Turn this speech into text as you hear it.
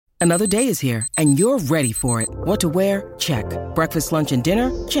Another day is here, and you're ready for it. What to wear? Check. Breakfast, lunch, and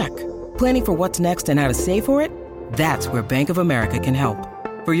dinner? Check. Planning for what's next and how to save for it? That's where Bank of America can help.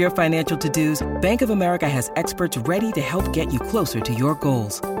 For your financial to-dos, Bank of America has experts ready to help get you closer to your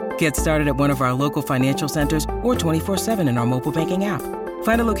goals. Get started at one of our local financial centers or 24/7 in our mobile banking app.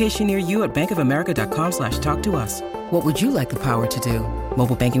 Find a location near you at bankofamerica.com/talktous. What would you like the power to do?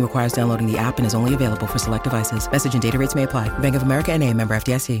 Mobile banking requires downloading the app and is only available for select devices. Message and data rates may apply. Bank of America N.A., member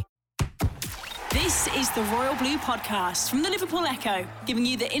FDIC. This is the Royal Blue Podcast from the Liverpool Echo, giving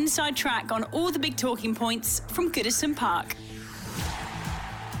you the inside track on all the big talking points from Goodison Park.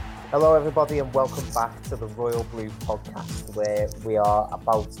 Hello everybody and welcome back to the Royal Blue Podcast, where we are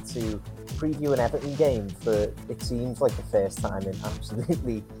about to preview an Everton game for, it seems like, the first time in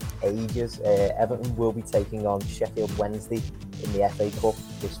absolutely ages. Everton will be taking on Sheffield Wednesday in the FA Cup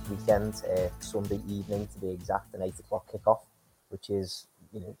this weekend, Sunday evening to be exact, an 8 o'clock kickoff, which is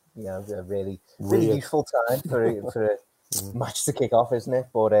a really useful time for a match to kick off, isn't it?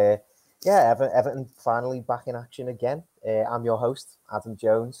 But Everton finally back in action again. I'm your host, Adam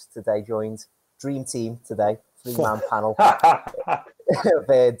Jones. Today joined Dream Team today, 3-man panel of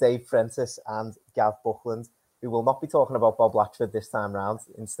Dave Prentice and Gav Buckland, who will not be talking about Bob Latchford this time round.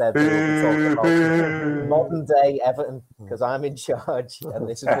 Instead, we will be talking about modern day Everton, because I'm in charge, and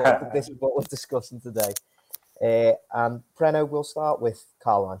this is what we're discussing today. And Preno, we'll start with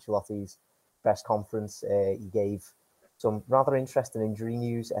Carlo Ancelotti's press conference. He gave some rather interesting injury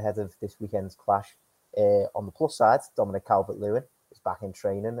news ahead of this weekend's clash. On the plus side, Dominic Calvert-Lewin is back in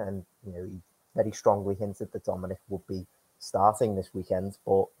training, and he very strongly hinted that Dominic would be starting this weekend.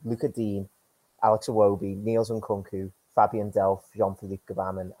 But Luca Dean, Alex Iwobi, Niels Nkunku, Fabian Delph, Jean-Philippe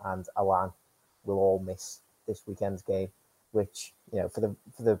Gbamin, and Alan will all miss this weekend's game. Which, for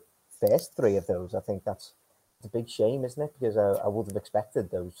the first three of those, I think that's a big shame, isn't it? Because I would have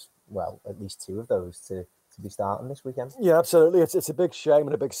expected those, at least two of those to be starting this weekend. Yeah, absolutely. It's a big shame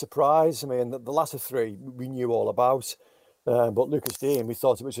and a big surprise. I mean, the latter three we knew all about, but Lucas Dean, we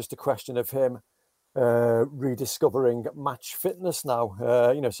thought it was just a question of him rediscovering match fitness now.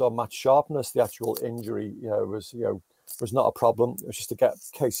 So match sharpness. The actual injury, was not a problem. It was just a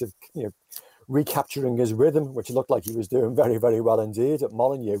case of recapturing his rhythm, which looked like he was doing very, very well indeed at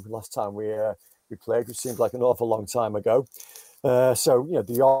Molineux last time we played, which seemed like an awful long time ago.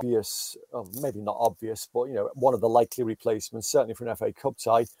 The obvious, maybe not obvious, but one of the likely replacements, certainly for an FA Cup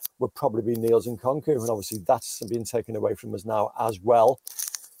tie, would probably be Niels Nkunku, and obviously that's been taken away from us now as well.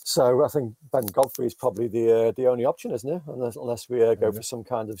 So I think Ben Godfrey is probably the only option, isn't it? Unless we go for some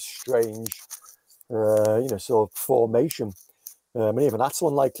kind of strange, sort of formation. And even that's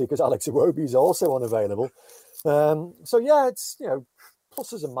unlikely because Alex Iwobi is also unavailable. It's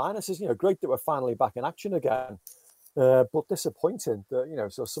pluses and minuses. Great that we're finally back in action again. But disappointing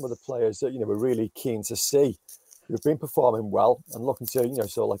that, so some of the players that, we're really keen to see who've been performing well and looking to,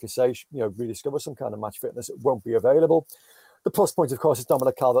 like I say, rediscover some kind of match fitness, it won't be available. The plus point, of course, is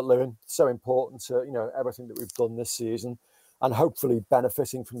Dominic Calvert-Lewin, so important to, everything that we've done this season and hopefully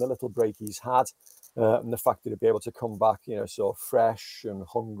benefiting from the little break he's had and the fact that he'll be able to come back, so fresh and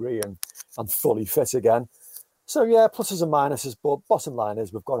hungry and fully fit again. So, pluses and minuses, but bottom line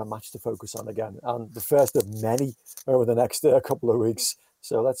is we've got a match to focus on again, and the first of many over the next couple of weeks.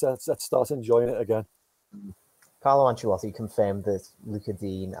 So let's start enjoying it again. Carlo Ancelotti confirmed that Luca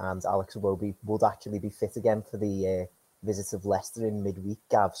Dean and Alex Iwobi would actually be fit again for the visit of Leicester in midweek,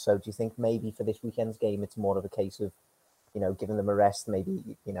 Gav. So do you think maybe for this weekend's game it's more of a case of, giving them a rest,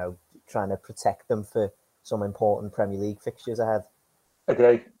 maybe, trying to protect them for some important Premier League fixtures ahead?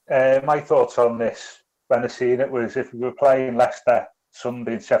 Agree. My thoughts on this, when I seen it, was if we were playing Leicester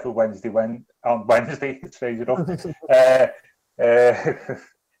Sunday and Sheffield Wednesday on Wednesday, strange enough,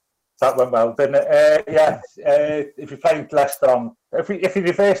 that went well, didn't it? If you're playing Leicester if you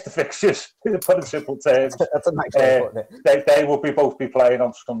reverse the fixtures, to put in simple terms, that's a nice way of putting it. They will both be playing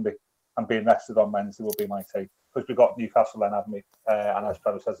on Sunday and being rested on Wednesday will be my take, because we've got Newcastle then, haven't we? And as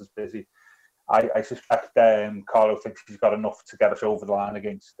Trevor says, it's busy. I suspect Carlo thinks he's got enough to get us over the line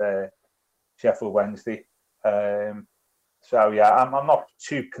against Sheffield Wednesday. I'm not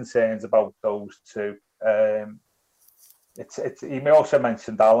too concerned about those two. He may also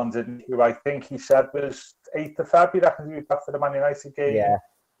mentioned Allen, who I think he said was 8th of February. I think he was back for the Man United game,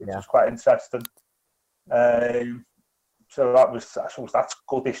 which was quite interesting. So I suppose that's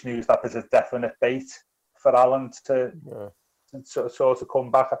goodish news that there's a definite date for Allen to sort of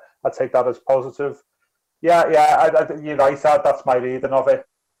come back. I take that as positive. You're right. That's my reading of it.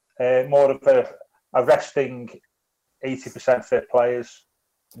 More of a resting 80% fit players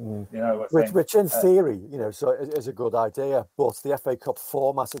You know, which in theory, you know, so is a good idea. But the FA Cup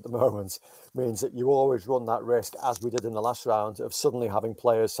format at the moment means that you always run that risk, as we did in the last round, of suddenly having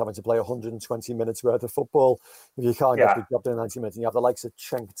players having to play 120 minutes worth of football. If you can't get the job done in 90 minutes, and you have the likes of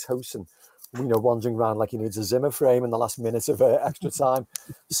Cenk Tosun, you know, wandering around like he needs a Zimmer frame in the last minute of extra time.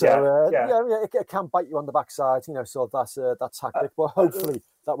 So it can bite you on the backside, you know. So that's that tactic, but hopefully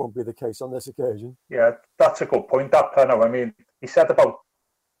that won't be the case on this occasion. Yeah, that's a good point, that Penno. I mean, he said about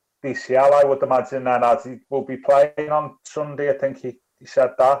DCL, I would imagine, and as he will be playing on Sunday, I think he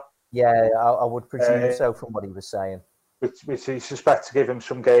said that. Yeah, I would presume so from what he was saying. Which he suspects to give him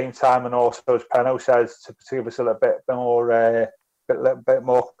some game time, and also, as Penno says, to give us a little bit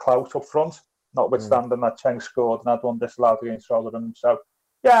more clout up front, notwithstanding that Cenk scored and had one disallowed against Rotherham. So,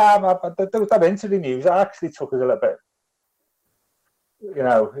 yeah, that injury news actually took us a little bit, you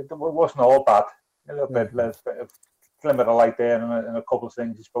know, it wasn't all bad. A little bit of glimmer of light there, and a couple of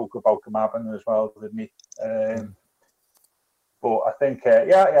things he spoke about Kamaban as well, didn't he? But I think,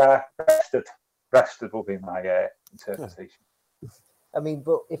 rested will be my interpretation. I mean,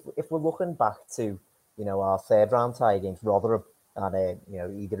 but if we're looking back to, you know, our third round tie against Rotherham, and you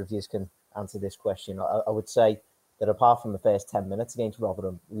know, either of you can answer this question, I would say that apart from the first 10 minutes against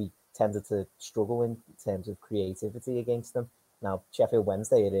Rotherham, we tended to struggle in terms of creativity against them. Now, Sheffield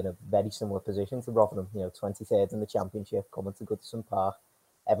Wednesday are in a very similar position to Rotherham, you know, 23rd in the Championship, coming to Goodison Park.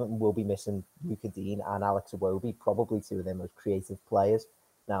 Everton will be missing Luca Dean and Alex Iwobi, probably two of their most creative players.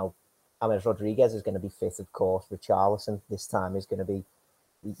 Now, James Rodriguez is going to be fit, of course. Richarlison this time is going to be,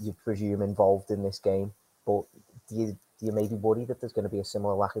 you presume, involved in this game. But do you maybe worry that there's going to be a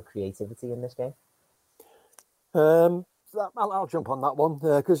similar lack of creativity in this game? I'll jump on that one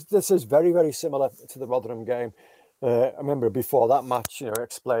because this is very, very similar to the Rotherham game. I remember before that match, you know,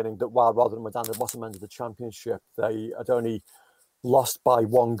 explaining that while Rotherham were down the bottom end of the Championship, they had only lost by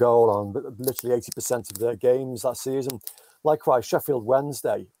one goal on literally 80% of their games that season. Likewise, Sheffield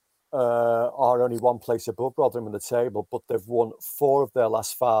Wednesday are only one place above Rotherham in the table, but they've won 4 of their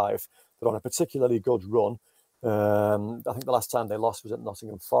last 5. They're on a particularly good run. I think the last time they lost was at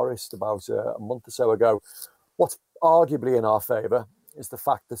Nottingham Forest about a month or so ago. What's arguably in our favour is the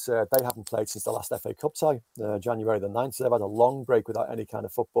fact that they haven't played since the last FA Cup tie, January the 9th. So they've had a long break without any kind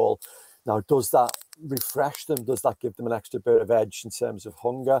of football. Now, does that refresh them? Does that give them an extra bit of edge in terms of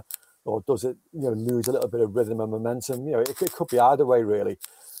hunger? Or does it, you know, lose a little bit of rhythm and momentum? You know, it could be either way, really.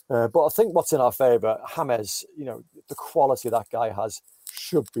 But I think what's in our favour, James, you know, the quality that guy has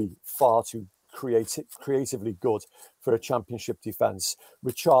should be far too creatively good for a Championship defence.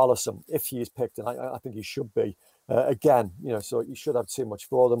 Richarlison, if he is picked, and I think he should be, again, you know, so you should have too much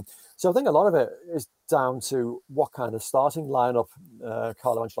for them. So I think a lot of it is down to what kind of starting lineup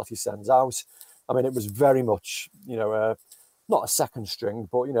Carlo Ancelotti sends out. I mean, it was very much, you know, not a second string,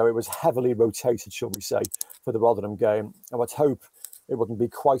 but, you know, it was heavily rotated, shall we say, for the Rotherham game. I would hope it wouldn't be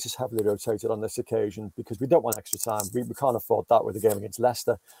quite as heavily rotated on this occasion because we don't want extra time. We can't afford that with the game against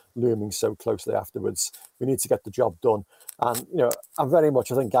Leicester looming so closely afterwards. We need to get the job done. And, you know, I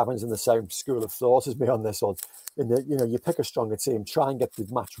think Gavin's in the same school of thought as me on this one. In that, you know, you pick a stronger team, try and get the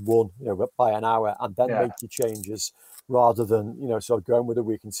match won, you know, by an hour and then make your changes rather than, you know, sort of going with a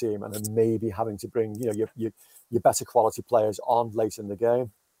weakened team and then maybe having to bring, you know, your better quality players on late in the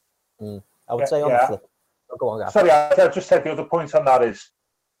game. I would say on the flip. Go on, Gav. Sorry, I just said the other point on that is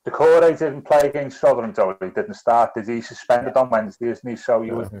Decore didn't play against Rotherham, so he didn't start. Did he suspended on Wednesday, isn't he? So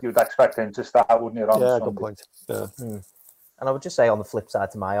you'd expect him to start, wouldn't you? On Sunday? Good point. Yeah. And I would just say on the flip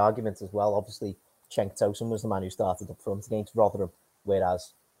side to my argument as well, obviously Cenk Tosun was the man who started up front against Rotherham,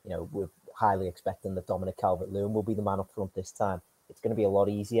 whereas, you know, we're highly expecting that Dominic Calvert-Lewin will be the man up front this time. It's going to be a lot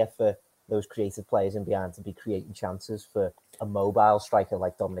easier for those creative players in behind to be creating chances for a mobile striker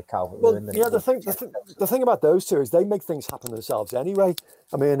like Dominic Calvert-Lewin. Well, yeah, the thing about those two is they make things happen themselves anyway.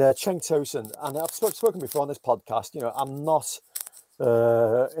 I mean, Cenk Tosun, and I've spoken before on this podcast, you know, I'm not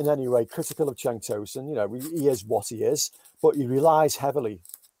in any way critical of Cenk Tosun. You know, he is what he is, but he relies heavily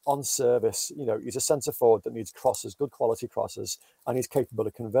on service. You know, he's a centre forward that needs crosses, good quality crosses, and he's capable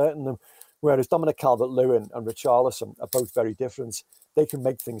of converting them. Whereas Dominic Calvert-Lewin and Richarlison are both very different. They can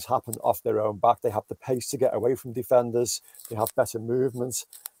make things happen off their own back. They have the pace to get away from defenders. They have better movement.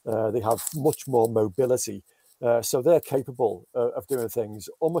 They have much more mobility. So they're capable of doing things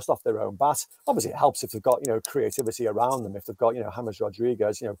almost off their own bat. Obviously, it helps if they've got, you know, creativity around them. If they've got, you know, James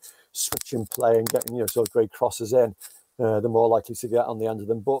Rodriguez, you know, switching play and getting, you know, sort of great crosses in, they're more likely to get on the end of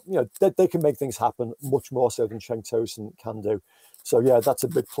them. But, you know, they can make things happen much more so than Cenk Tosun can do. So, yeah, that's a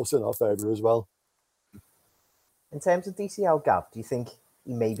big plus in our favour as well. In terms of DCL, Gav, do you think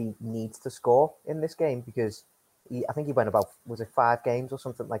he maybe needs to score in this game? Because I think he went about, was it 5 games or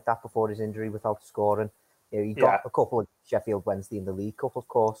something like that before his injury without scoring. He got a couple of Sheffield Wednesday in the League Cup, of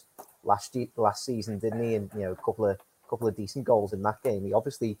course, last season, didn't he? And a couple of decent goals in that game. He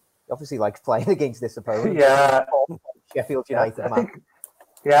obviously likes playing against this opponent. Yeah, Sheffield United.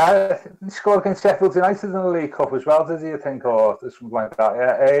 He scored against Sheffield United in the League Cup as well, did he? I think, or something like that.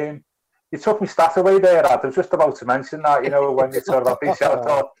 Yeah. You took me stat away there, Ad. I was just about to mention that. When you talk about these, I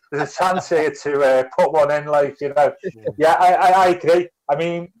thought there's a chance here to put one in. Yeah, I agree. I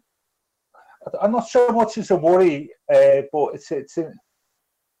mean, I'm not sure much is a worry, but is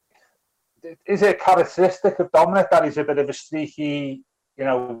it a characteristic of Dominic that he's a bit of a streaky,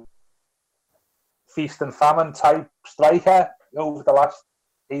 feast and famine type striker over the last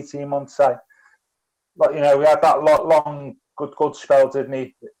 18 months? We had that long, good spell, didn't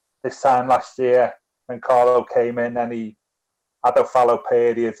he? This time last year when Carlo came in, and he had a fallow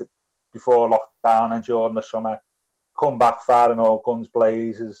period before lockdown and during the summer. Come back firing all guns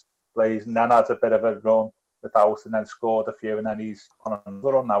blazing, and then had a bit of a run without, and then scored a few, and then he's on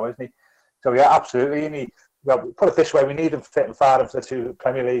another run now, isn't he? So yeah, absolutely. And put it this way, we need him fit and firing for the 2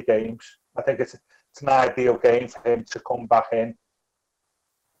 Premier League games. I think it's an ideal game for him to come back in,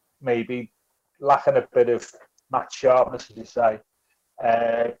 maybe lacking a bit of match sharpness, as you say,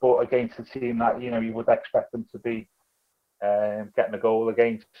 but against a team that you would expect them to be getting a goal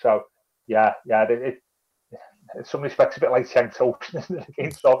against. So yeah, in some respects, a bit like Cenk Tosun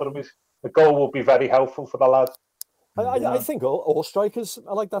against Rotherham. The goal will be very helpful for the lad. I think all strikers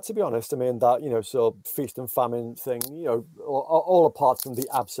are like that, to be honest. I mean, that, so feast and famine thing, all apart from the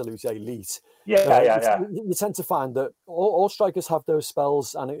absolute elite. Yeah. You tend to find that all strikers have those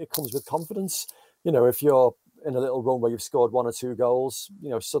spells, and it comes with confidence. If you're in a little run where you've scored 1 or 2 goals,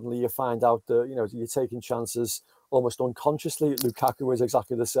 suddenly you find out that, you're taking chances almost unconsciously. Lukaku is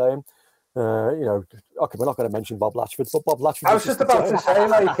exactly the same. Okay, we're not going to mention Bob Latchford, but Bob Latchford. I was just about to say,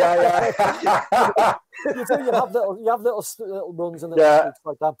 you have little runs and little streaks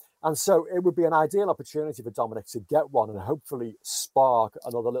like that, and so it would be an ideal opportunity for Dominic to get one and hopefully spark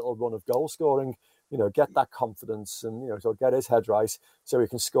another little run of goal scoring. Get that confidence and so get his head right, so he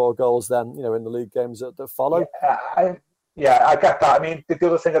can score goals then. In the league games that follow. I get that. I mean, the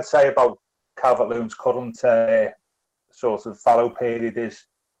other thing I'd say about Calvert-Lewin's current sort of fallow period is,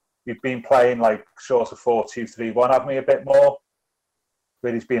 we've been playing like sort of 4-2-3-1, haven't we, a bit more,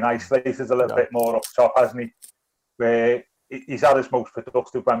 where he's been isolated a little bit more up top, hasn't he? Where he's at his most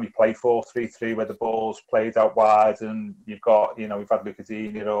productive when we play 4-3-3, where the ball's played out wide, and you've got, we've had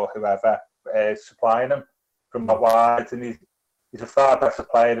Lucadini or whoever supplying him from out wide, and he's a far better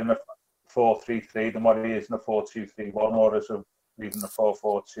player in a 4-3-3 than what he is in a 4-2-3-1 or as even a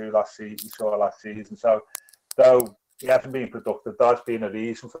 4-4-2 last season. So, though he hasn't been productive, there's been a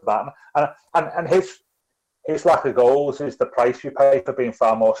reason for that, and his lack of goals is the price you pay for being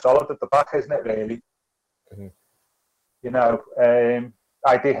far more solid at the back, isn't it? Really,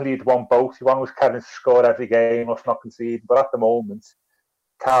 ideally you'd want both. You want Kevin to score every game, us not concede, but at the moment,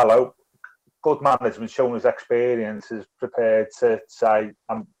 Carlo, good management, showing his experience, is prepared to say,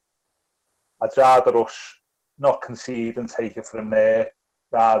 I'd rather us not concede and take it from there,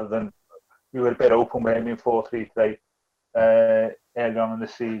 rather than we were a bit open with him in 4-3-3 early on in the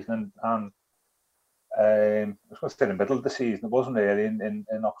season, and I was going to say in the middle of the season, it wasn't really in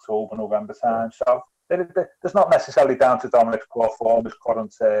October, November time. So there's not necessarily down to Dominic's poor form, his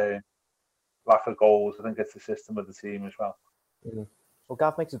current lack of goals. I think it's the system of the team as well. Mm-hmm. Well,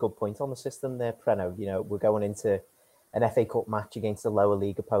 Gav makes a good point on the system there, Preno. We're going into an FA Cup match against a lower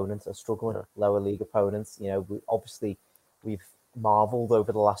league opponent, a struggling lower league opponent. We've marvelled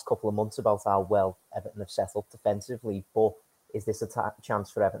over the last couple of months about how well Everton have set up defensively, but is this a chance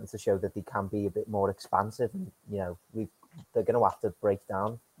for Everton to show that they can be a bit more expansive? And they're going to have to break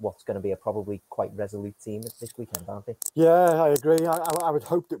down what's going to be a probably quite resolute team this weekend, aren't they? Yeah, I agree. I would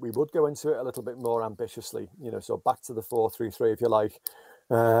hope that we would go into it a little bit more ambitiously. So back to the 4-3-3, if you like.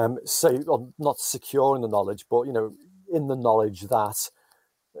 Not secure in the knowledge, but in the knowledge that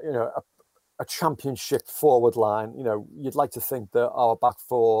a championship forward line, you'd like to think that our back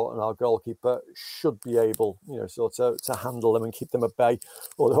four and our goalkeeper should be able, to handle them and keep them at bay.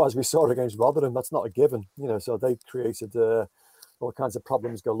 Although, as we saw against Rotherham, that's not a given, so they created all kinds of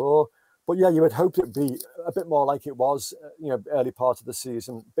problems galore. But yeah, you would hope it'd be a bit more like it was, early part of the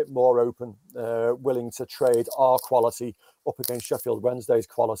season, a bit more open, willing to trade our quality up against Sheffield Wednesday's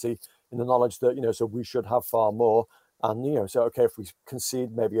quality, in the knowledge that, so we should have far more. And, so, okay, if we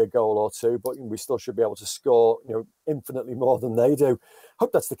concede maybe a goal or two, but we still should be able to score, infinitely more than they do.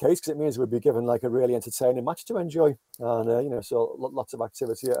 Hope that's the case, because it means we'd be given like a really entertaining match to enjoy. And, so lots of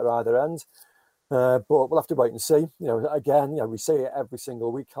activity at either end. But we'll have to wait and see. Again, we say it every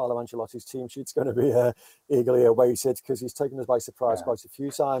single week. Carlo Ancelotti's team sheet's going to be eagerly awaited because he's taken us by surprise quite a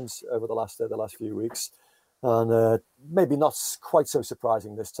few times over the last few weeks, and maybe not quite so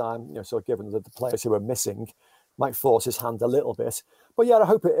surprising this time. So given that the players who are missing might force his hand a little bit. But yeah, I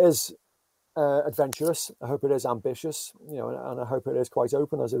hope it is adventurous. I hope it is ambitious. And I hope it is quite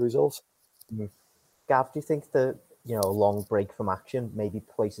open as a result. Gav, do you think that a long break from action maybe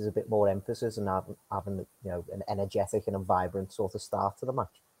places a bit more emphasis on having an energetic and a vibrant sort of start to the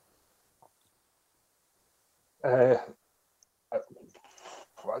match?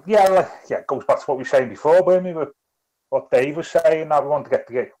 It goes back to what we were saying before, what Dave was saying. That we want to get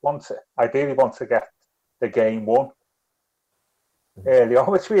ideally want to get the game won early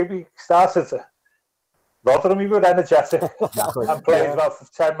on, which we started. Rotherham, we were energetic and played well for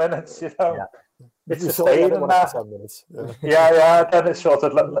 10 minutes. Yeah. It's sustaining that. 10 minutes. Then it's sort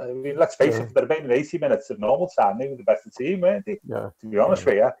of, let's face it, the remaining 80 minutes of normal time, they were the best team, weren't they? Yeah. To be honest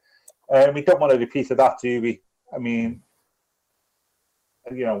with you. We don't want to repeat that, do we? I mean,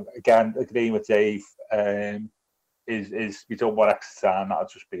 again, agreeing with Dave, is we don't want extra time. That'll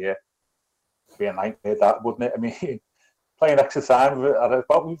just be a nightmare, that, wouldn't it? I mean, playing extra time,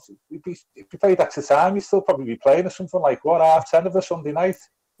 if we played extra time, you'd still probably be playing something like, 10:30 of a Sunday night?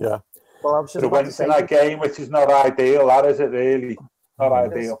 Yeah. Well, I was just a Wednesday night game, which is not ideal. That is it, really. Not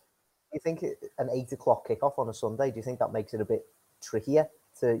ideal. Do you think an 8 o'clock kickoff on a Sunday, do you think that makes it a bit trickier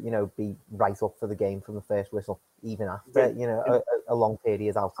to, be right up for the game from the first whistle, even after, a long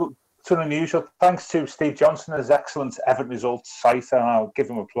period out? It's unusual. Thanks to Steve Johnson, his excellent Everton Results site, and I'll give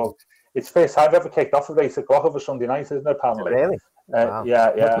him a plug. It's the first time I've ever kicked off at 8 o'clock of a Sunday night, isn't it, apparently? Really? Wow. Yeah.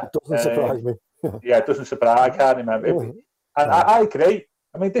 It doesn't surprise me. It doesn't surprise. I can't remember. And I agree.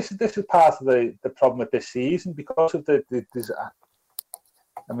 I mean, this is part of the problem with this season because of the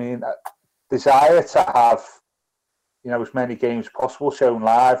desire to have as many games as possible shown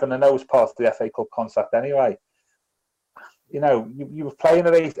live, and I know it's part of the FA Cup concept anyway. You were playing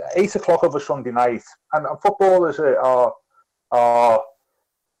at 8 o'clock of a Sunday night, and footballers are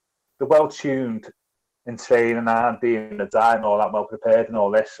they're well tuned in training and being the time, all that, well prepared and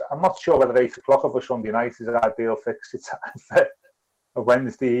all this. I'm not sure whether 8 o'clock of a Sunday night is an ideal fixture time for a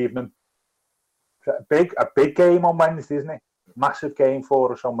Wednesday evening. A big game on Wednesday, isn't it? Massive game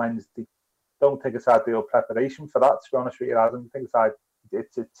for us on Wednesday. Don't think it's ideal preparation for that, to be honest with you, Adam. I think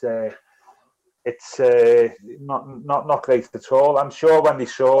it's not great at all. I'm sure when they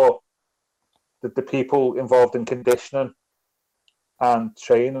saw that the people involved in conditioning and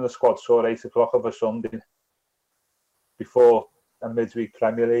training the squad saw 8 o'clock of a Sunday before a midweek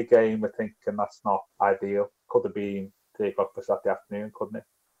Premier League game, we're thinking that's not ideal. Could have been 3 o'clock for Saturday afternoon, couldn't it?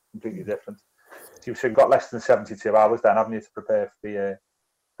 Completely different. So you've got less than 72 hours then, haven't you, to prepare for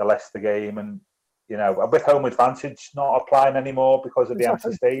the Leicester game, and with home advantage not applying anymore because of the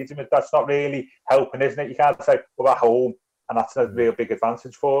empty stadium. That's not really helping, isn't it? You can't say we're at home and that's a real big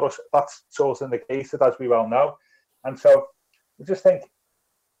advantage for us. That's sort of negated, as we well know. And so I just think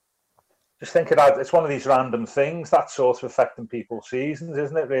it's one of these random things that's sort of affecting people's seasons,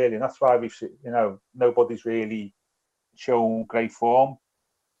 isn't it, really? And that's why we've nobody's really shown great form.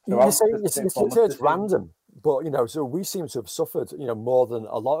 It's random, but so we seem to have suffered more than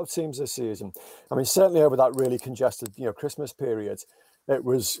a lot of teams this season. I mean, certainly over that really congested Christmas period, it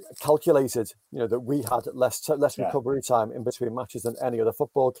was calculated that we had less recovery time in between matches than any other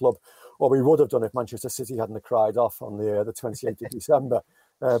football club, or we would have done if Manchester City hadn't cried off on the 28th of December.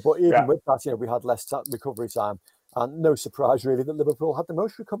 But even with that, we had less recovery time, and no surprise really that Liverpool had the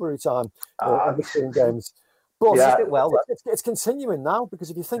most recovery time in between games. But it's continuing now,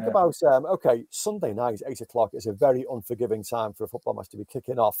 because if you think about, Sunday night, 8 o'clock is a very unforgiving time for a football match to be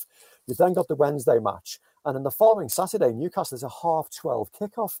kicking off. You've then got the Wednesday match, and then the following Saturday, Newcastle is a 12:30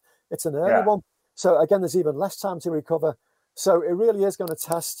 kickoff. It's an early one. So again, there's even less time to recover. So it really is going to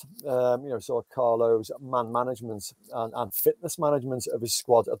test, sort of Carlo's man management and fitness management of his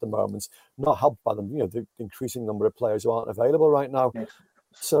squad at the moment, not helped by them, the increasing number of players who aren't available right now. Yes.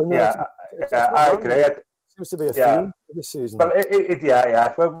 So I agree. Seems to be a theme this season. Well,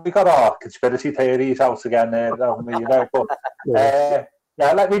 Well, we got our conspiracy theories out again there, haven't we? But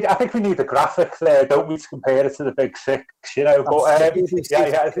I think we need a graphic there, don't we, to compare it to the Big Six? But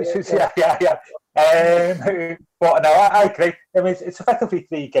but no, I agree. I mean, it's effectively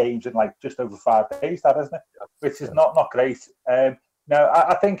 3 games in just over 5 days, that, isn't it? Which is not great. I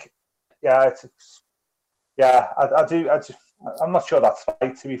think, I do. I'm not sure that's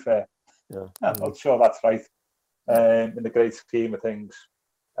right, to be fair. I'm not sure that's right in the great scheme of things.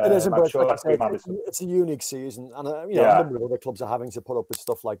 It isn't, but sure it's a unique season, and a number of other clubs are having to put up with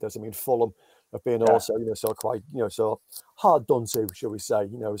stuff like this. I mean, Fulham have been also, so quite, so hard done to, shall we say,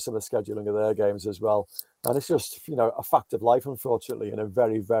 some of the scheduling of their games as well. And it's just, a fact of life, unfortunately, in a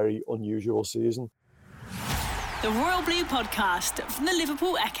very, very unusual season. The Royal Blue Podcast from the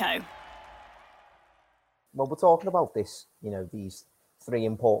Liverpool Echo. Well, we're talking about this, these 3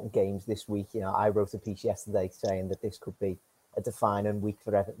 important games this week. I wrote a piece yesterday saying that this could be a defining week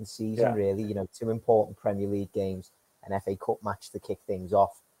for Everton's season, really. 2 important Premier League games, an FA Cup match to kick things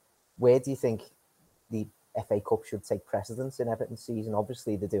off. Where do you think the FA Cup should take precedence in Everton's season?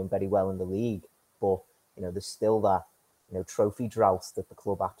 Obviously, they're doing very well in the league, but, there's still that, trophy drought that the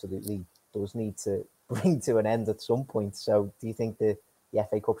club absolutely does need to bring to an end at some point. So do you think the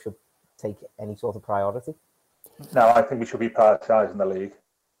FA Cup should take any sort of priority? No, I think we should be prioritising the league.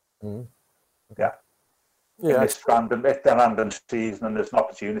 Okay. Yeah. In this random season, and there's an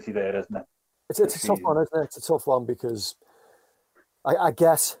opportunity there, isn't it? It's a tough one, isn't it? It's a tough one because I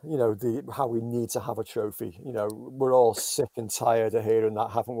guess, how we need to have a trophy. We're all sick and tired of hearing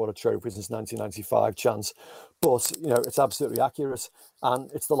that haven't won a trophy since 1995 chance. But, it's absolutely accurate. And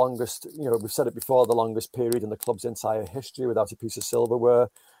it's the longest, we've said it before, the longest period in the club's entire history without a piece of silverware,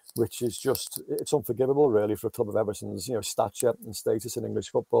 which is just, it's unforgivable, really, for a club of Everton's, stature and status in English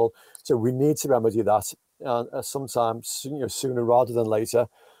football. So we need to remedy that sometimes, sooner rather than later.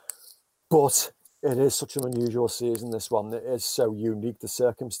 But it is such an unusual season, this one. It is so unique, the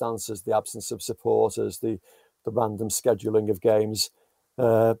circumstances, the absence of supporters, the random scheduling of games.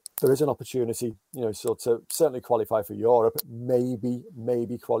 There is an opportunity, so to certainly qualify for Europe, maybe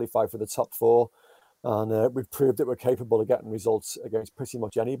qualify for the top 4. And we've proved that we're capable of getting results against pretty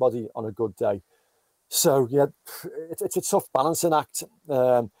much anybody on a good day. So, it's a tough balancing act.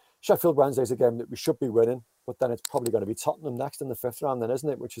 Sheffield Wednesday is a game that we should be winning, but then it's probably going to be Tottenham next in the 5th round then, isn't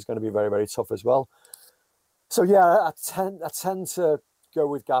it? Which is going to be very, very tough as well. So, I tend to go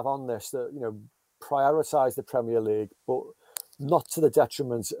with Gav on this, that, prioritise the Premier League, but not to the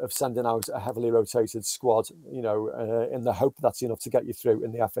detriment of sending out a heavily rotated squad, in the hope that's enough to get you through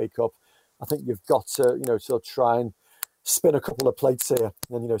in the FA Cup. I think you've got to, sort of try and spin a couple of plates here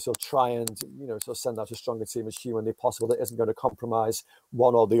and, sort of try and, sort of send out a stronger team as humanly possible that isn't going to compromise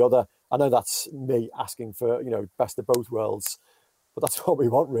one or the other. I know that's me asking for, best of both worlds, but that's what we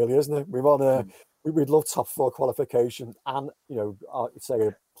want really, isn't it? We want we'd love top 4 qualification and, say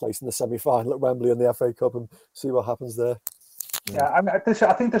a place in the semi-final at Wembley in the FA Cup and see what happens there. Yeah, I mean, I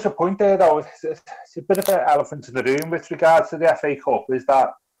think there's a point there though. It's a bit of an elephant in the room with regards to the FA Cup, is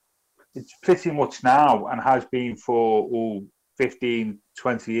that it's pretty much now, and has been for 15,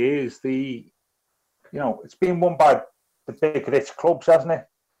 20 years, it's been won by the big rich clubs, hasn't it?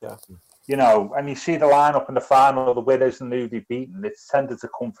 Yeah. And you see the lineup in the final, the winners and who they've beaten, it's tended to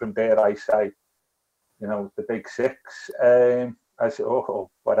come from, dare I say, the big 6.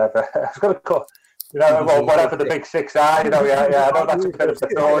 Whatever. I was going to call, whatever the big 6 are, I know that's a bit of a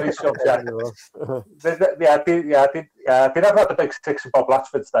thorny subject. I did have the big 6 of Bob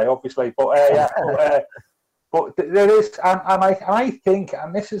Latchford today, obviously, but but there is, and I think,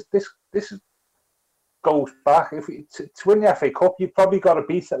 and this goes back, to win the FA Cup, you've probably got to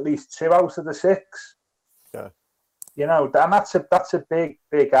beat at least 2 out of the 6. Yeah, and that's a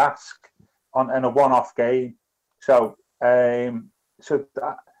big ask in a one-off game. So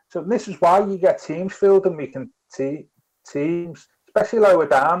So this is why you get teams filled and weakened teams, especially lower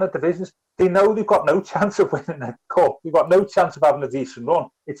down the divisions. They know they've got no chance of winning a cup. You've got no chance of having a decent run.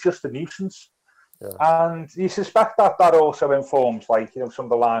 It's just a nuisance. Yeah. And you suspect that also informs, some of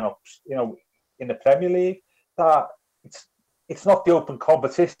the lineups, in the Premier League, that it's not the open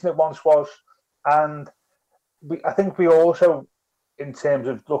competition it once was. And I think we also, in terms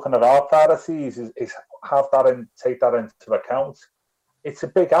of looking at our priorities, is have that and take that into account. It's a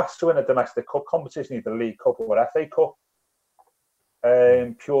big ask to win a domestic cup competition, either League Cup or FA Cup,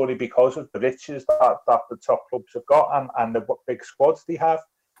 purely because of the riches that the top clubs have got and the big squads they have.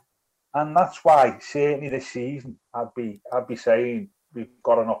 And that's why, certainly this season, I'd be saying we've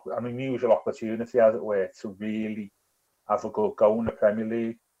got an unusual opportunity, as it were, to really have a good go in the Premier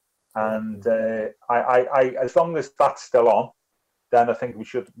League. And I as long as that's still on, then I think we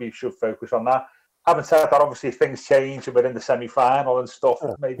should focus on that. Having said that, obviously, if things change and we're in the semi-final and stuff,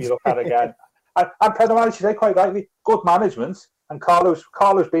 maybe look at it again. And Pedro, you say quite rightly, good management. And Carlo's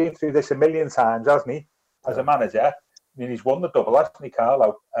been through this a million times, hasn't he, as a manager? I mean, he's won the double, hasn't he,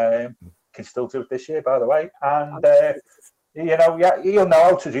 Carlo? Can still do it this year, by the way. And, he'll know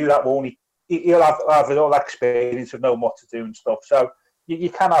how to do that, won't he? He'll have all that experience of knowing what to do and stuff. So you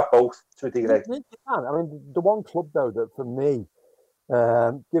can have both to a degree. You can. I mean, the one club, though, that for me,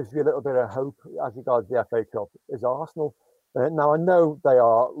 gives me a little bit of hope as regards the FA Cup is Arsenal. Now I know they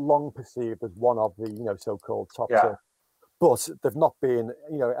are long perceived as one of the so-called top six, but they've not been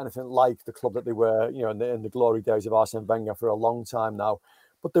anything like the club that they were in the glory days of Arsene Wenger for a long time now.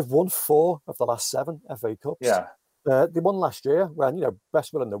 But they've won 4 of the last 7 FA Cups. Yeah, they won last year when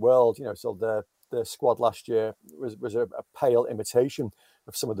best will in the world. So the squad last year was a pale imitation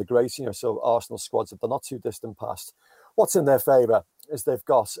of some of the great Arsenal squads of the not too distant past. What's in their favour is they've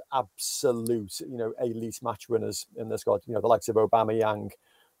got absolute elite match winners in their squad. The likes of Aubameyang,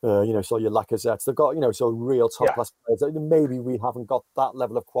 so your Lacazettes. They've got so real top class players. Maybe we haven't got that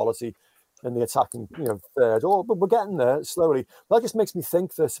level of quality in the attacking third, but we're getting there slowly. That just makes me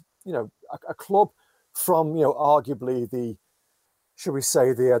think that a club from arguably the, should we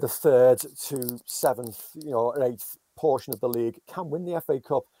say, the 3rd to 7th or 8th portion of the league can win the FA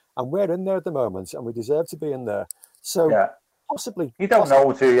Cup, and we're in there at the moment, and we deserve to be in there. So possibly you don't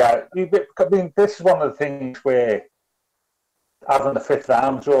know, do you? I mean, this is one of the things where having the 5th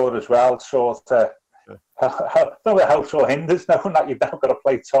round draw as well sort of helps or hinders, knowing that you've now got to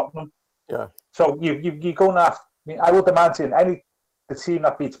play Tottenham. Yeah. So you're going to have. I mean, I would imagine the team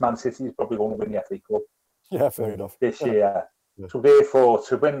that beats Man City is probably going to win the FA Cup. Yeah, fair enough. This year. Yeah. So therefore,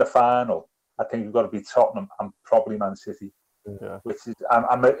 to win the final, I think you've got to beat Tottenham and probably Man City. Yeah. Which is,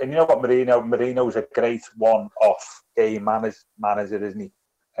 and you know what, Mourinho's a great one-off game manager, isn't he?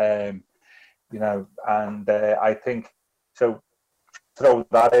 And I think so. Throw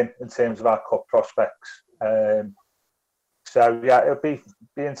that in terms of our cup prospects. So yeah, it'll be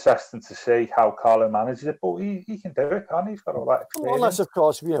interesting to see how Carlo manages it, but he can do it, can't he? He's got all that experience. Unless, of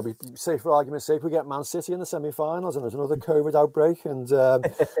course, we say for argument's sake, we get Man City in the semi-finals and there's another COVID outbreak, and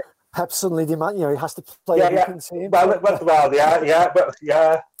Pep suddenly demand, he has to play a weekend team. So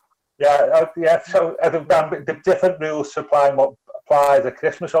the different rules applying what applies at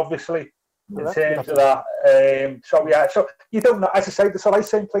Christmas, obviously. In terms of that, so you don't know. As I say, that's what I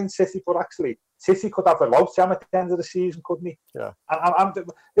say playing City, but actually, City could have a low jam at the end of the season, couldn't he? Yeah. I'm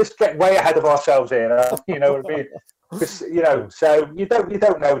let's get way ahead of ourselves here. You know what I mean? Because so you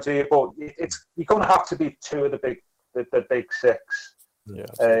don't know, do you? But you're going to have to be 2 of the big 6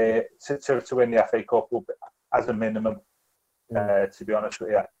 to win the FA Cup as a minimum. To be honest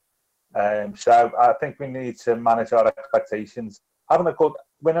with you, so I think we need to manage our expectations.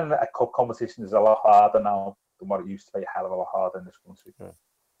 Winning a cup competition is a lot harder now than what it used to be. A hell of a lot harder in this country. Do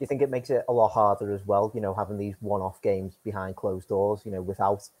you think it makes it a lot harder as well? Having these one-off games behind closed doors.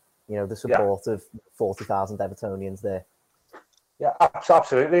 Without the support of 40,000 Evertonians there. Yeah,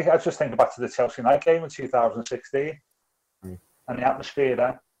 absolutely. I was just thinking back to the Chelsea night game in 2016 and the atmosphere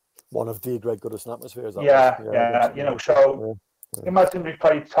there. One of the great Goodison atmospheres. So imagine we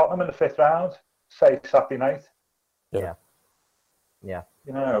played Tottenham in the 5th round, say Saturday night. Yeah.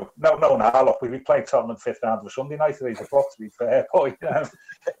 No, look, we played Tottenham in the 5th round of a Sunday night at 8 o'clock, to be fair. But,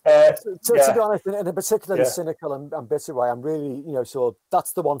 to be honest, in a particularly cynical and bitter way, I'm really, so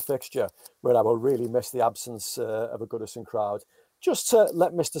that's the one fixture where I will really miss the absence of a Goodison crowd. Just to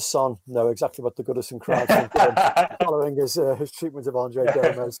let Mr. Son know exactly what the Goodison crowd think following his treatment of Andre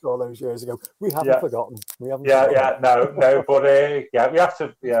Gomez all those years ago. We haven't forgotten. We haven't. No, but we have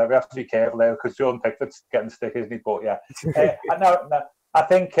to be careful there because Jordan Pickford's getting stick, isn't he? But I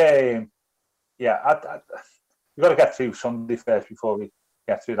think we've got to get through Sunday first before we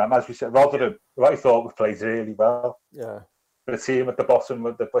get through that. And as we said, Rotherham, who I thought we played really well. Yeah, the team at the bottom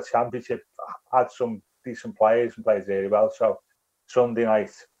of the Championship had some decent players and played really well. So Sunday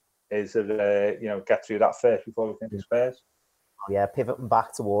night is get through that first before we finish Spurs. Yeah, pivoting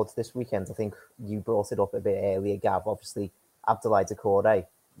back towards this weekend, I think you brought it up a bit earlier, Gav. Obviously, Abdoulaye Doucouré,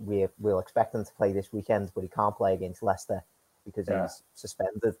 we'll expect him to play this weekend, but he can't play against Leicester because he's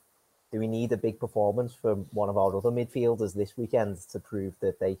suspended. Do we need a big performance from one of our other midfielders this weekend to prove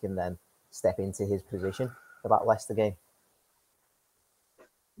that they can then step into his position for that Leicester game?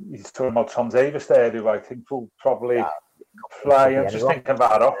 He's talking about Tom Davies there, who I think will probably play. I'm just thinking of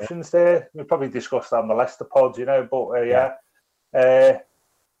our options there. We probably discussed that on the Leicester pod, but I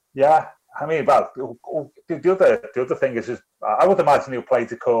mean, the other thing is I would imagine he'll play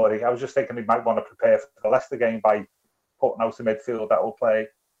Doucouré. I was just thinking he might want to prepare for the Leicester game by putting out a midfield that will play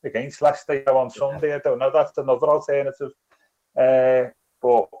against Leicester on Sunday. I don't know. That's another alternative.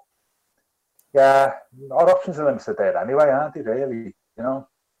 But our options are limited there anyway, aren't they? Really,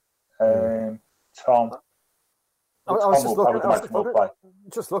 Tom. I was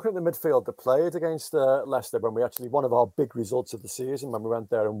just looking at the midfield that played against Leicester when we actually, one of our big results of the season when we went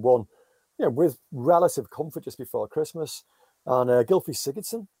there and won, with relative comfort just before Christmas. And Gylfi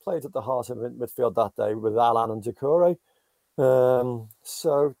Sigurdsson played at the heart of midfield that day with Allan and Doucouré.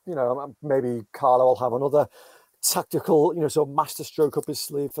 So, maybe Carlo will have another tactical, sort of master stroke up his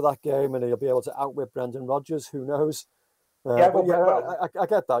sleeve for that game, and he'll be able to outwit Brendan Rodgers. Who knows? I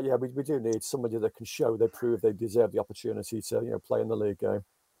get that. Yeah, we do need somebody that can show they prove they deserve the opportunity to, play in the league game.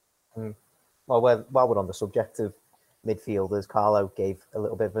 Well, while we're on the subject of midfielders, Carlo gave a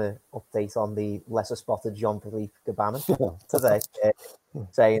little bit of an update on the lesser spotted Jean-Philippe Gbamin today,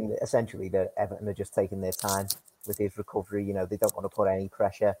 saying essentially that Everton are just taking their time with his recovery. They don't want to put any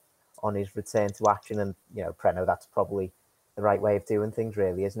pressure on his return to action, and Preno, that's probably the right way of doing things,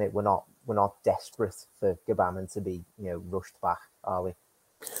 really, isn't it? We're not desperate for Gbamin to be rushed back, are we?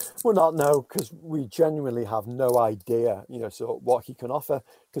 We're not, no, because we genuinely have no idea, so what he can offer,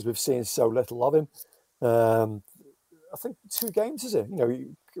 because we've seen so little of him. I think 2 games, is it?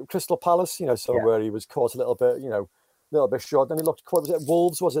 Crystal Palace, where he was caught a little bit short. Then he looked quite. Was it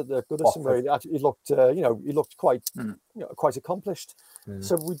Wolves? Was it the Goodison where he looked? He looked quite, quite accomplished.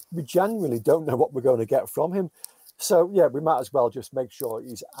 So we genuinely don't know what we're going to get from him. So yeah, we might as well just make sure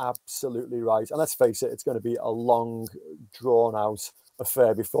he's absolutely right. And let's face it, it's going to be a long, drawn out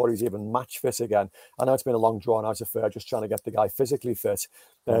affair before he's even match fit again. I know it's been a long, drawn out affair just trying to get the guy physically fit,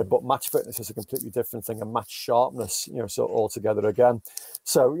 but match fitness is a completely different thing, and match sharpness, so altogether again.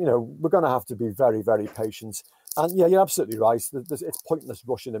 So we're going to have to be very, very patient. And yeah, you're absolutely right. It's pointless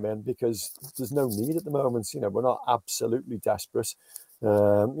rushing him in because there's no need at the moment. We're not absolutely desperate. We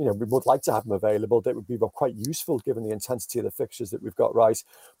would like to have him available. That would be quite useful given the intensity of the fixtures that we've got right.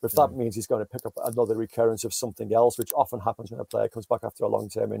 But if that means he's going to pick up another recurrence of something else, which often happens when a player comes back after a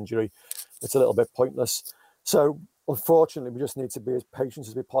long-term injury, it's a little bit pointless. So unfortunately, we just need to be as patient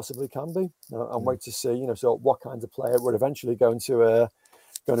as we possibly can be and wait to see, so what kind of player we're eventually going to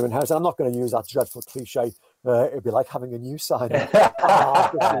inherit. And I'm not going to use that dreadful cliche. It'd be like having a new signing.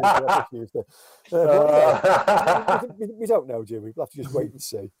 We don't know, do we? We'll have to just wait and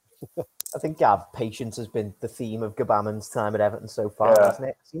see. I think, Gav, patience has been the theme of Gbamin's time at Everton so far, hasn't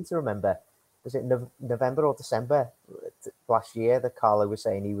it? I seem to remember, was it November or December last year that Carlo was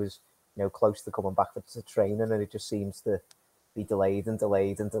saying he was close to coming back to training, and it just seems to be delayed. And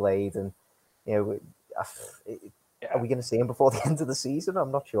are we going to see him before the end of the season?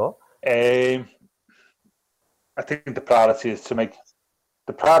 I'm not sure. I think the priority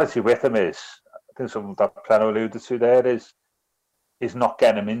with him is, I think something that Preno alluded to there is not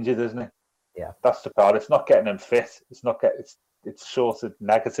getting him injured, isn't it? Yeah, that's the priority. It's not getting him fit. It's sort of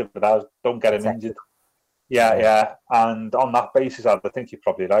negative, but don't get him injured. Yeah. And on that basis, I think you're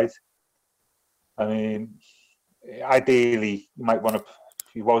probably right. I mean, ideally, you might want to,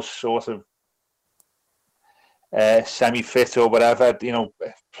 if he was sort of semi-fit or whatever,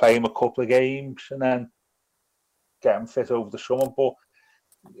 play him a couple of games and then get him fit over the summer. But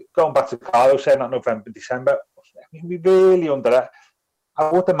going back to Carlo saying that November, December, I mean, we really I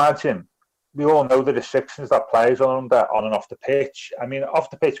would imagine we all know the restrictions that players are under on and off the pitch. I mean, off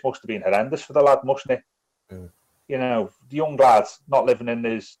the pitch must have been horrendous for the lad, mustn't it? The young lad's not living in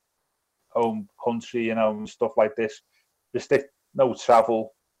his home country, and stuff like this. No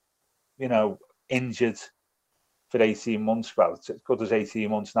travel, injured for 18 months. Well, it's as good as 18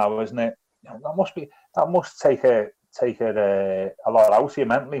 months now, isn't it? That must take a lot out of you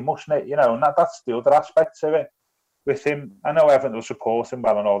mentally, mustn't it? And that's the other aspect to it with him. I know Everton will support him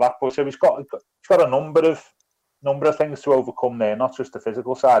well and all that, but so he's got a number of things to overcome there, not just the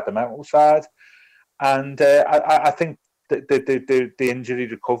physical side, the mental side. And I think the injury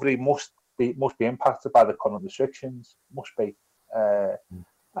recovery must be impacted by the current restrictions. Must be. I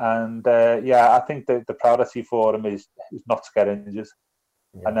think the priority for him is not to get injured.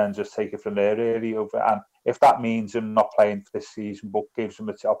 And then just take it from there, really. And if that means him not playing for this season, but gives him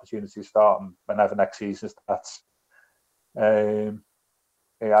the opportunity to start whenever next season starts, I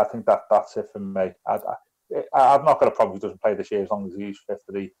think that's it for me. I've not got a problem if he doesn't play this year as long as he's fit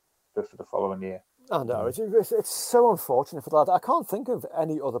for the following year. I know it's so unfortunate for that. I can't think of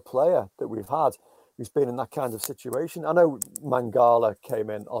any other player that we've had who's been in that kind of situation. I know Mangala came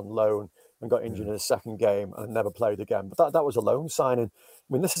in on loan and got injured in his second game and never played again. But that was a loan signing.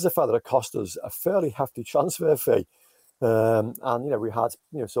 I mean, this is a fella that cost us a fairly hefty transfer fee. And, we had,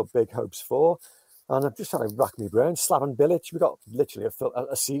 so big hopes for. And I'm just trying to rack my brain. Slaven Bilic, we got literally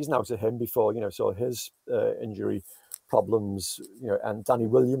a season out of him before, so his injury problems, and Danny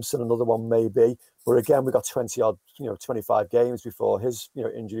Williamson, another one maybe. But again, we got 25 games before his,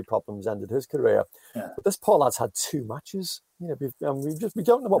 injury problems ended his career. Yeah. But this poor lad's had 2 matches. We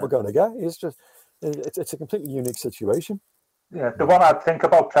don't know what we're going to get. It's a completely unique situation. Yeah, the one I think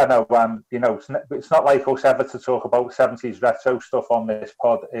about, Preno, it's not like us ever to talk about 70s retro stuff on this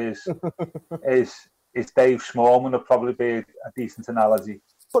pod, is is Dave Smallman would probably be a decent analogy.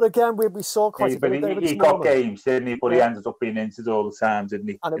 But again, we saw quite a bit of David he Smallman. got games, didn't he? But he ended up being injured all the time, didn't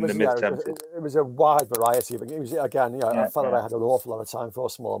he? And in the mid-70s. It was a wide variety. It was, again, a fellow I had an awful lot of time for,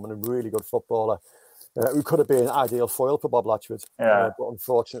 Smallman, a really good footballer. Who could have been an ideal foil for Bob Latchford. But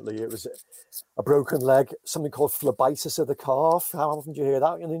unfortunately, it was a broken leg, something called phlebitis of the calf. How often do you hear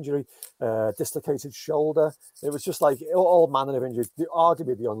that? An injury, dislocated shoulder. It was just like all manner of injuries.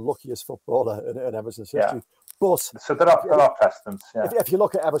 Arguably the unluckiest footballer in Everton's history. But so there are precedents. If you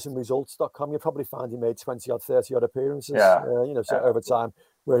look at EversonResults.com, you'll probably find he made 20 odd, 30 odd appearances. Over time.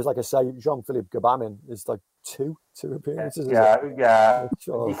 Whereas, like I say, Jean-Philippe Gbamin is like two appearances.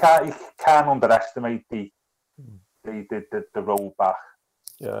 Sure. You can't underestimate the road back.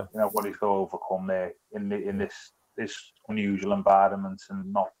 Yeah, what he's going to overcome there in this unusual environment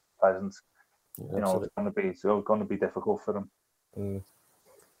and not pleasant. It's going to be difficult for him.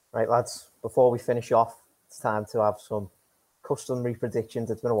 Right, lads. Before we finish off, it's time to have some customary predictions.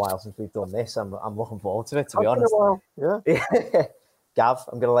 It's been a while since we've done this. I'm looking forward to it, to be honest. Yeah. Gav,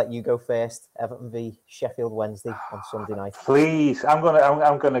 I'm going to let you go first. Everton v Sheffield Wednesday on Sunday night. Please, I'm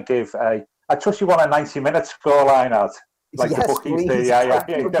going to give a. I trust you want a 90-minute scoreline out, like the bookies do. Yeah.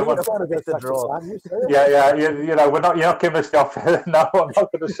 We're not. You're not giving us the offer. No, I'm not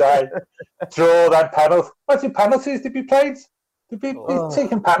going to say draw then penalty. What's in penalties to be played? To be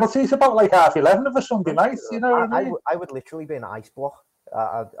taking penalties about like 11:30 of a Sunday night. I would literally be an ice block.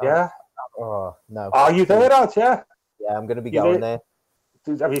 No. Are you there, Ad? Yeah. Yeah, I'm going to be going there.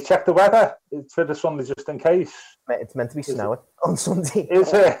 Have you checked the weather for the Sunday just in case? It's meant to be snowing on Sunday.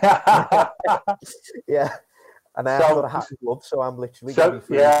 Is it? Yeah. And I have got a hat and gloves, so I'm literally going to be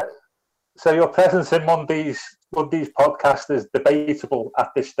free. Yeah. So your presence in Monday's podcast is debatable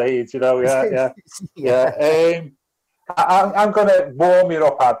at this stage, Yeah. I'm going to warm you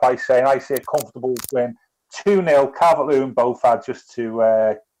up by saying I see a comfortable win. 2-0, Calvert-Lewin both had, just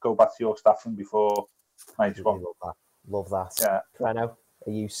to go back to your staff from before. Love that. Yeah. Preno,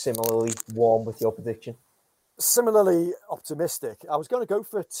 are you similarly warm with your prediction? Similarly optimistic. I was going to go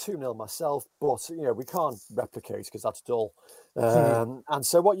for 2-0 myself, but we can't replicate because that's dull. And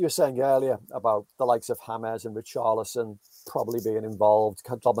so what you were saying earlier about the likes of James and Richarlison probably being involved,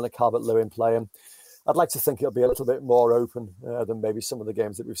 Dominic Calvert-Lewin playing, I'd like to think it'll be a little bit more open than maybe some of the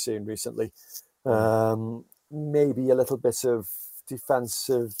games that we've seen recently. Maybe a little bit of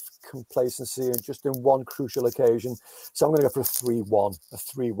defensive complacency and just in one crucial occasion. So I'm going to go for a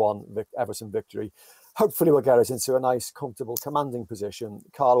 3-1 Everton victory. Hopefully we'll get us into a nice, comfortable, commanding position.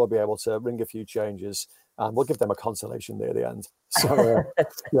 Carlo will be able to ring a few changes and we'll give them a consolation near the end. So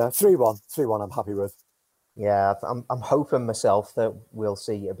 3-1 I'm happy with. Yeah, I'm hoping myself that we'll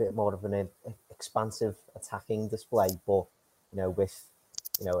see a bit more of an expansive attacking display, but with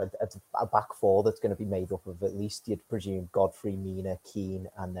a back four that's going to be made up of, at least you'd presume, Godfrey, Mina, Keane,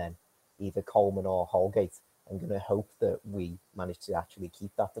 and then either Coleman or Holgate. I'm going to hope that we manage to actually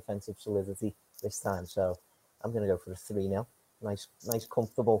keep that defensive solidity this time. So I'm going to go for a 3-0. Nice,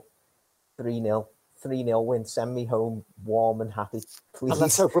 comfortable 3-0 win. Send me home warm and happy, please. And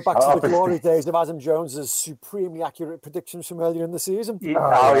let's hope we're back to the glory days of Adam Jones's supremely accurate predictions from earlier in the season. Calling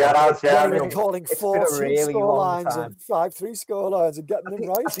 4-2 scorelines and 5-3 scorelines and getting them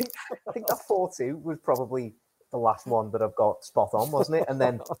right. I think that 4-2 was probably the last one that I've got spot on, wasn't it? And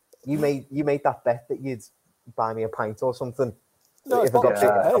then you made that bet that you'd buy me a pint or something. No, if I got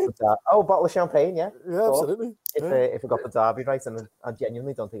a bottle of champagne, yeah. Yeah, absolutely. If I got the derby right, and I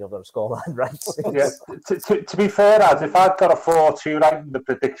genuinely don't think I've got a scoreline right. To be fair, Ad, if I'd got a 4-2 right in the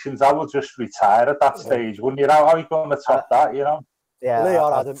predictions, I would just retire at that stage, wouldn't you? How are you going to top that, Yeah,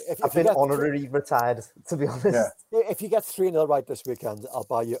 Leon, Adam, I've been honorary retired, to be honest. Yeah. If you get 3-0 right this weekend, I'll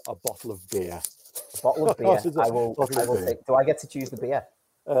buy you a bottle of beer. A bottle of beer. I will take. Do I get to choose the beer?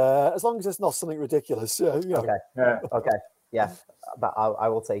 As long as it's not something ridiculous. Okay. Yeah, but I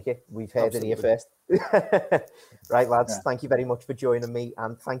will take it. We've heard it here first. Right, lads, thank you very much for joining me,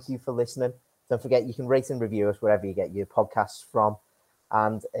 and thank you for listening. Don't forget, you can rate and review us wherever you get your podcasts from,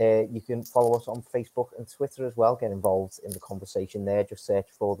 and you can follow us on Facebook and Twitter as well. Get involved in the conversation there. Just search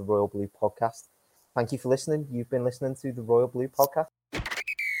for the Royal Blue Podcast. Thank you for listening. You've been listening to the Royal Blue Podcast.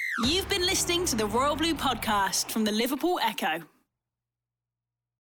 You've been listening to the Royal Blue Podcast from the Liverpool Echo.